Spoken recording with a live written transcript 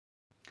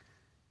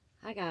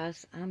Hi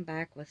guys, I'm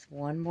back with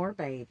one more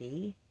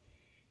baby,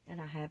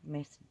 and I have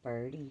Miss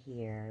Birdie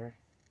here.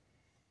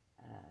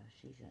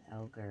 She's an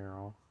old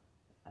girl.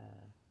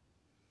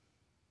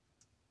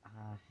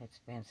 It's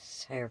been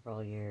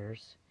several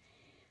years.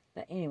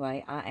 But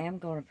anyway, I am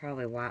going to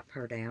probably wipe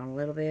her down a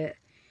little bit,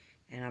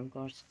 and I'm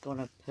just going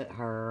to put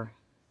her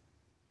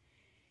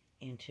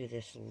into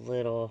this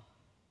little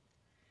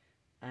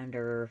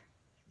under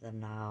the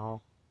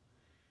Nile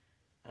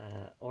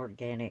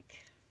organic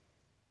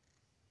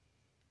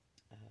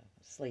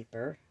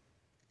sleeper.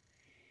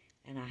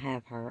 And I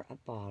have her a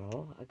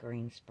bottle, a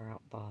green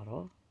sprout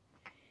bottle.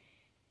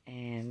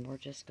 And we're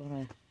just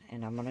going to,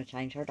 and I'm going to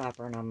change her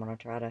diaper, and I'm going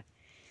to try to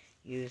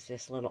use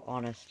this little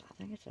honest, I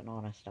think it's an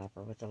honest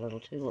diaper with the little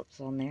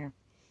tulips on there,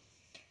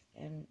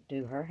 and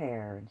do her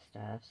hair and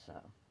stuff. So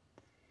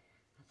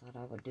I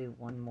thought I would do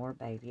one more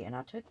baby, and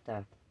I took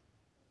the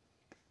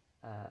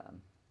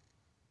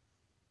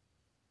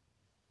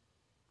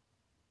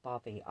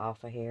Boppy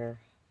off of here.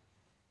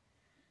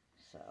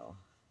 So,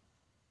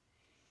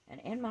 and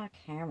in my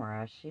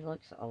camera, she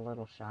looks a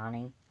little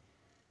shiny,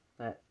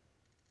 but,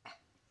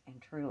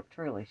 and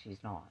truly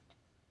she's not.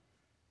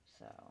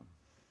 So,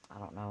 I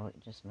don't know,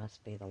 it just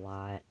must be the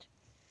light,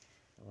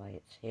 the way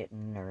it's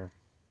hitting, or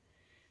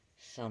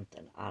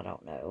something, I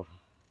don't know.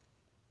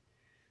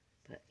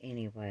 But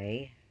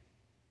anyway,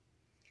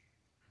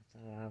 I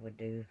thought I would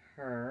do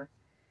her,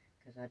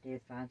 because I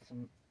did find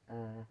some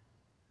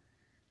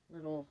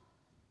little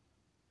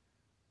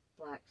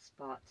black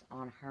spots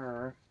on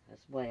her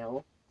as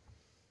well.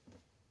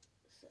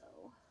 So,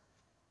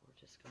 we're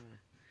just going to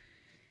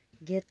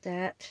get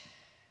that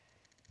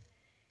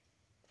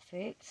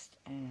fixed,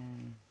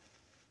 and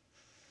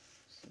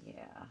so,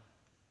 yeah.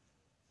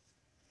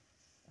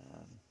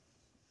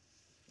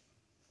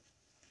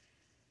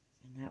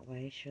 And that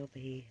way she'll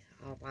be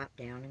all wiped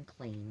down and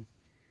clean.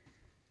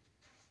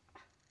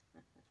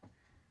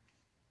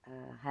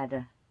 Had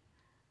to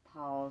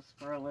pause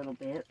for a little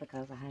bit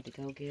because I had to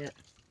go get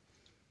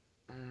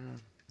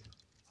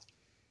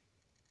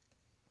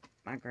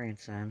my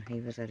grandson. He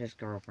was at his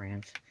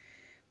girlfriend's,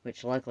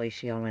 which luckily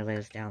she only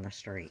lives down the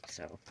street,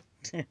 so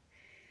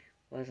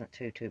wasn't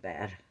too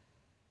bad.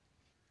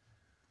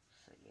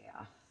 So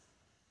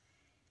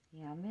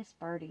yeah, Miss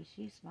Birdie,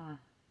 she's my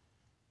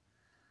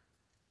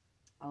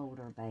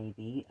older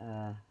baby.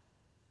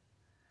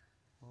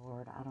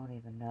 Lord, I don't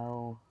even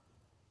know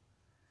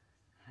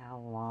how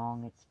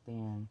long it's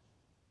been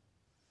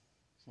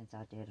since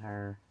I did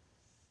her.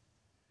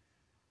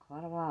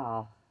 Quite a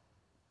while.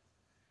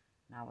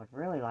 And I would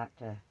really like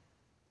to,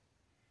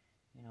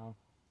 you know,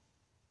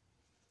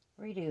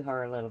 redo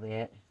her a little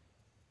bit.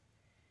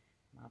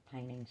 My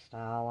painting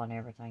style and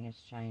everything has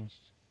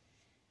changed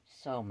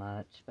so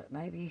much, but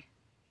maybe,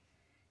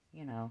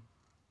 you know,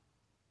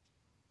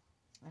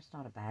 that's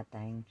not a bad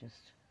thing,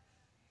 just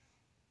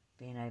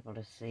being able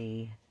to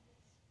see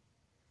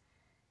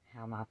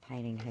how my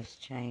painting has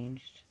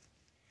changed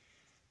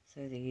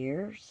through the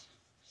years.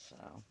 So,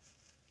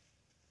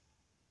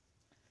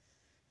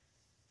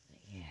 but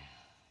yeah,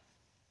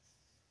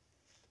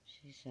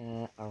 she's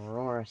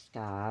Aurora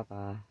Sky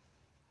by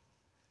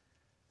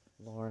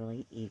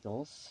Lorelei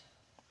Eagles.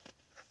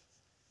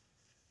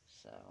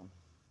 So,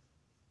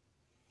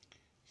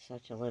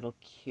 such a little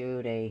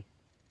cutie.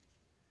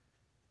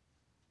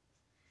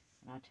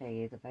 And I tell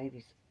you, the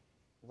babies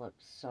look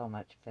so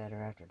much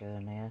better after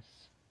doing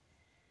this.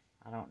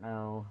 I don't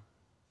know.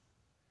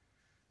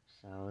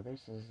 So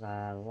this is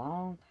a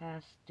long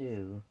past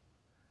due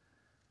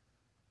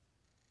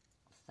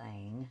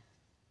thing.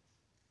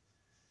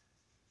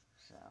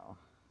 So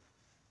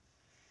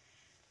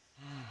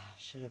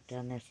should have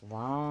done this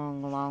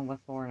long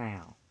before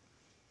now.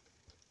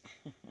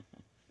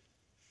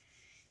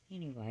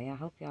 Anyway, I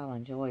hope y'all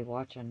enjoy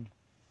watching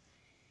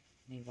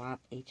me wipe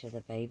each of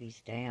the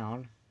babies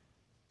down.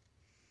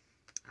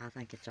 I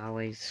think it's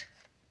always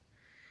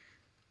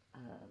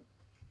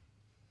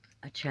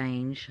a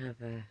change of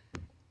a,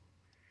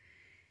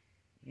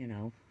 you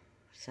know,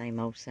 same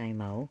old.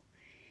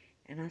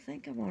 And I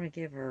think I want to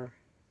give her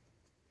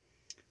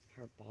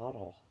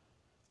bottle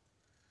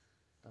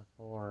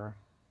before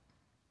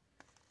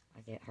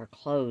I get her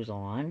clothes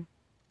on.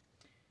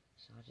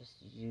 So I'm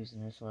just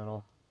using this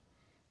little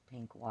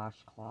pink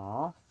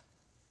washcloth.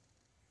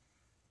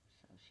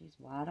 So she's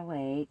wide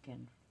awake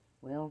and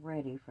well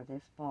ready for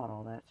this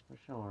bottle, that's for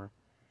sure.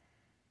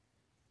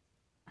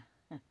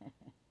 So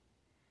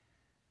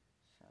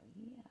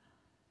yeah,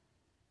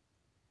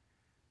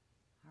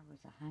 I was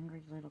a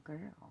hungry little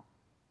girl.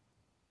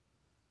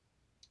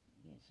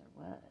 Yes, there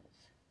was.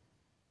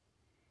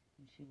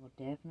 And she will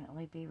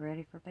definitely be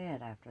ready for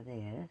bed after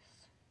this.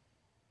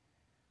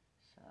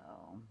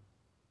 So,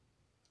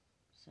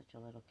 such a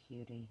little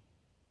cutie.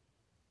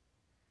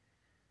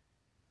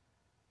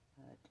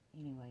 But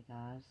anyway,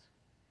 guys,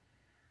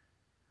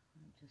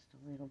 just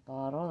a little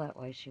bottle. That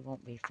way she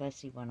won't be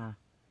fussy when I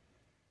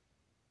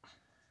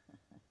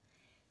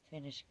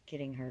finish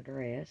getting her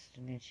dressed,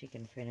 and then she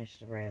can finish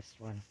the rest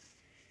when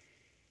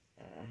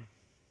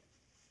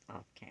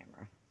off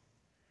camera.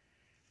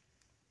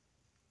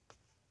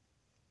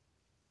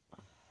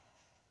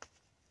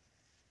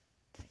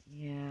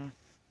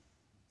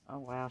 Oh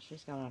wow,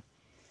 she's got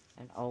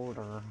an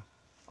older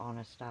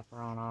Honest diaper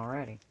on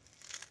already.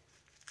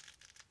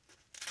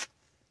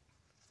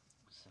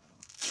 So,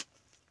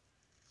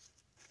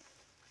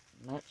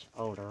 much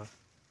older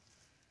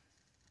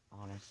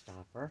Honest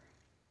diaper.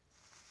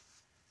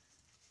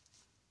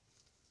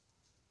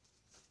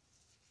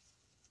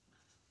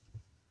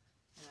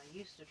 And I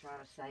used to try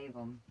to save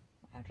them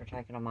after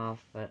taking them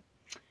off, but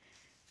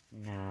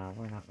no,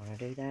 we're not going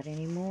to do that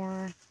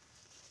anymore.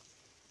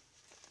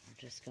 We're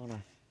just going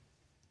to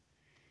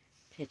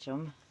pitch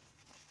them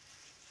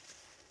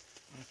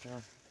after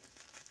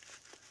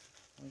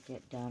we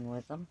get done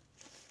with them.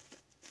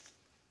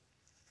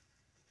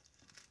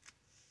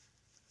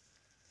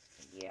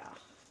 Yeah.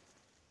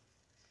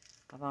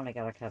 I've only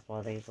got a couple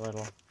of these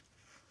little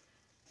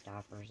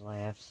diapers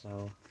left,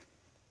 so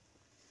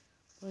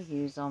we'll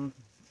use them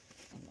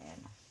and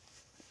then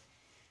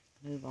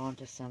move on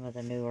to some of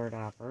the newer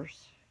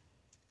diapers.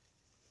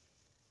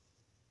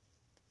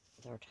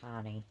 They're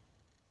tiny.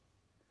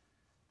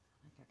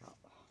 I think I got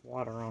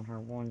water on her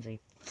onesie.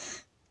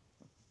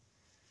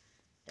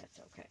 That's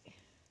okay.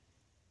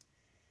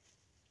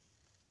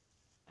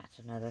 That's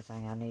another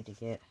thing I need to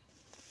get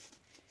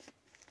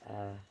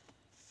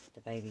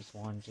the baby's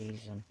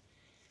onesies and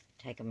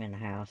take them in the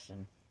house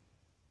and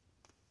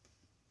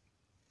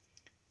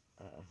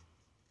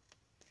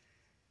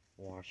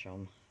wash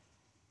them.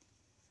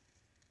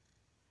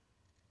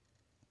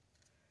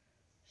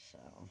 So,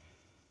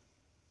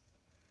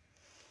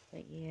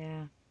 but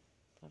yeah,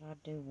 but I'll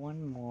do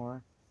one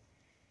more,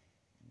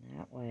 and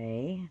that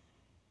way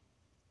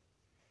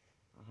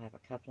I'll have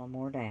a couple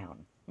more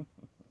down.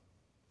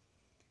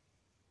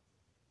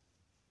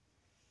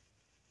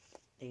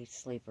 These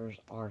sleepers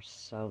are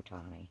so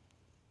tiny.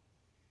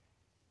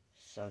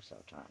 So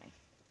tiny.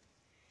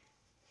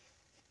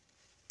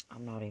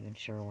 I'm not even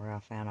sure where I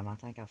found them. I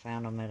think I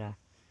found them at a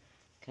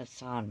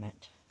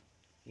consignment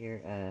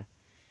year,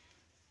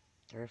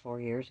 3 or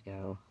 4 years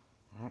ago,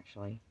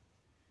 actually.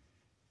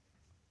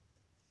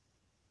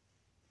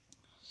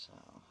 So,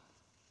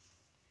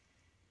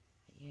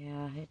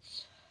 yeah,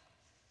 it's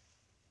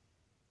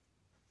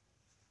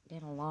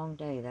been a long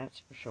day, that's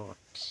for sure.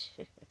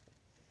 It's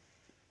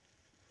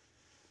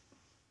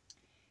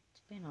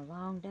been a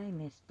long day,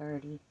 Miss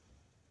Birdie.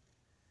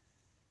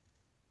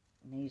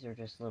 And these are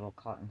just little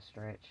cotton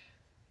stretch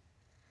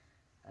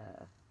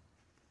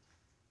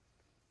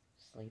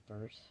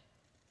sleepers.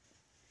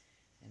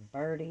 And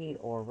Birdie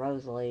or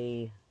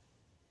Rosalie,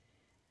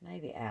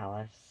 maybe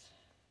Alice,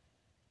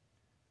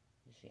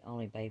 is the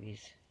only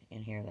babies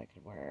in here that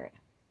could wear it.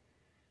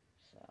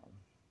 So,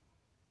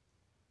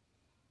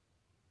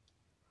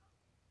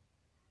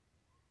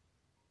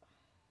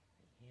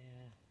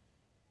 yeah.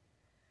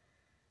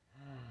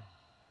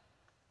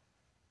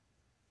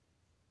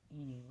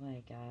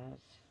 Anyway,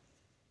 guys,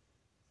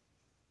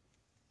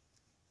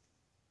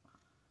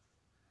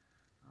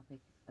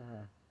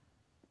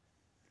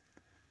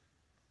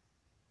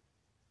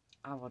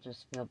 I will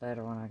just feel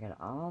better when I get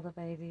all the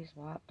babies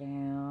wiped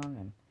down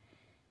and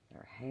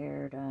their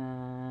hair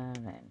done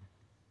and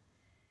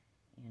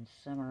in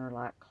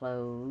summer-like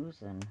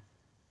clothes, and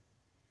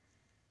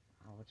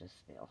I will just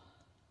feel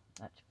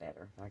much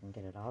better if I can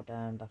get it all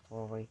done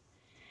before we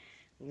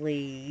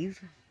leave.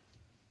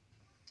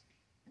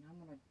 And I'm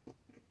going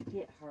to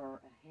get her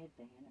a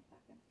headband if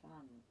I can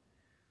find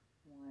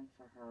one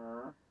for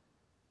her.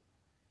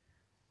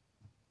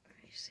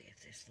 Let me see if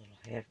this little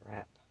head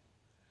wrap,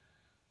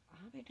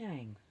 I'll be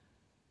dang,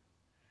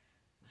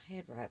 my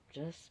head wrap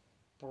just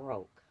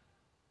broke.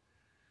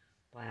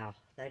 Wow,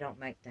 they don't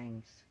make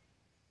things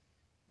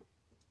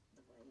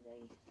the way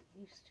they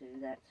used to,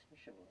 that's for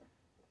sure.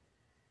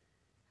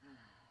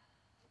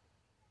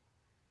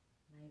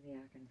 Maybe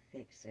I can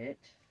fix it.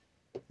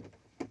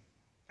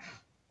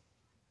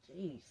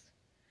 Jeez,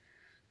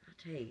 I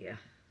tell you.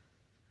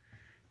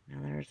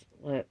 Now there's,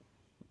 look,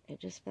 it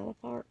just fell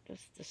apart.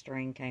 Just the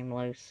string came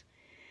loose.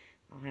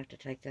 I'll have to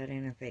take that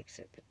in and fix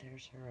it. But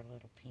there's her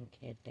little pink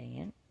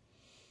headband.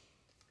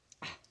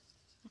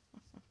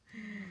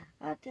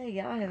 I tell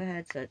you, I have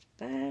had such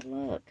bad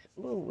luck.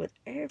 Ooh, with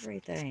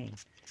everything.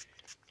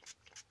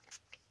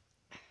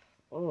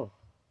 Oh,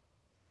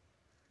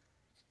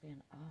 it's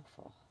been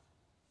awful.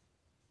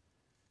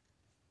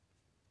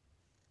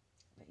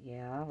 But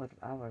yeah,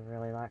 I would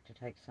really like to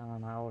take some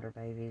of my older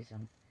babies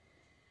and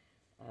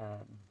I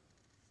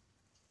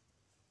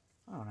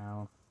don't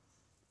know,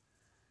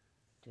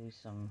 do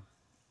some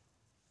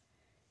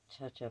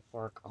touch-up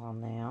work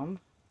on them.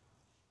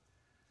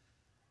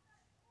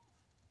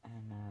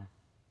 And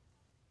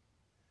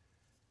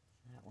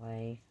that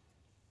way,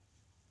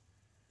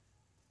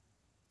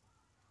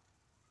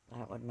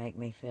 that would make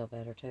me feel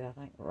better too. I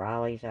think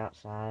Riley's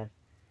outside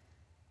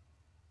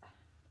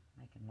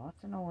making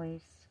lots of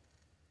noise.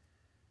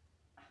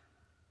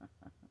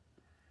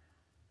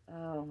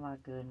 Oh my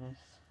goodness.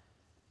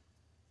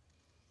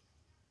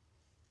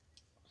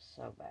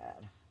 So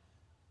bad.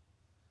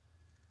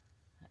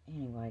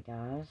 Anyway,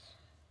 guys,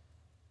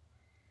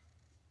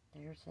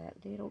 there's that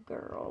little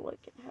girl. Look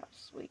at how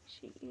sweet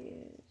she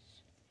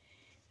is.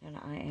 And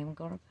I am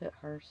going to put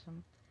her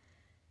some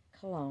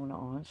cologne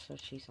on so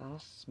she's all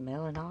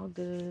smelling all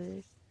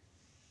good.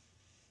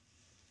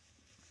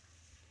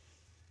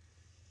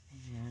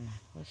 And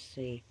let's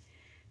see,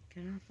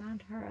 can I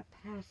find her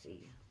a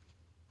passy?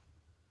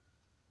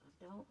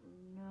 I don't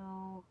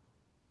know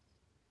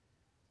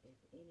if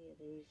any of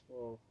these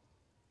will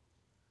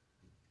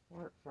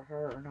work for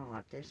her or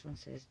not. This one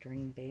says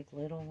dream big,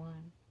 little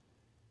one.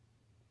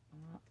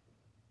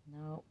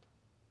 Nope.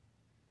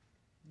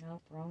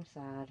 Nope, wrong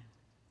side.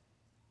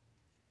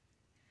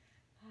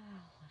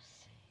 Let's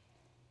see.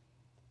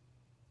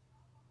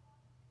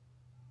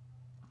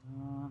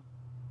 Well,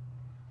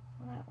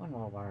 that one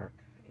will work.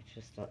 It's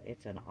just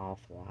it's an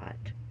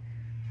off-white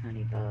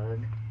honey bug.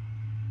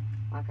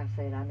 Like I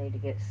said, I need to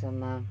get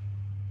some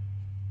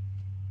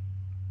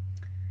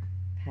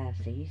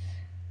passies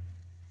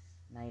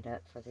made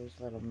up for these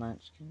little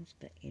munchkins.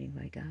 But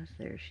anyway, guys,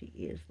 there she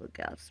is. Look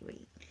how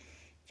sweet.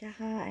 Say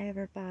hi,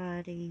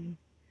 everybody.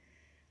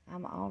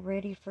 I'm all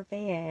ready for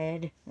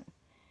bed.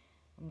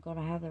 I'm going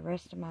to have the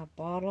rest of my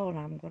bottle, and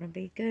I'm going to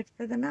be good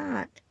for the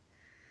night.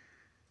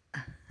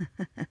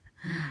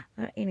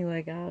 But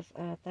anyway, guys,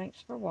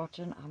 thanks for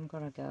watching. I'm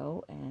going to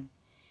go, and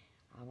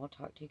I will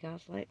talk to you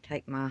guys later.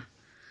 Take my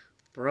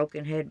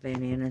broken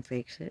headband in and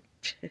fix it.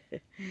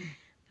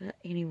 But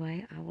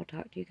anyway, I will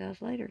talk to you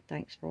guys later.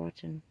 Thanks for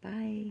watching.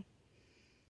 Bye.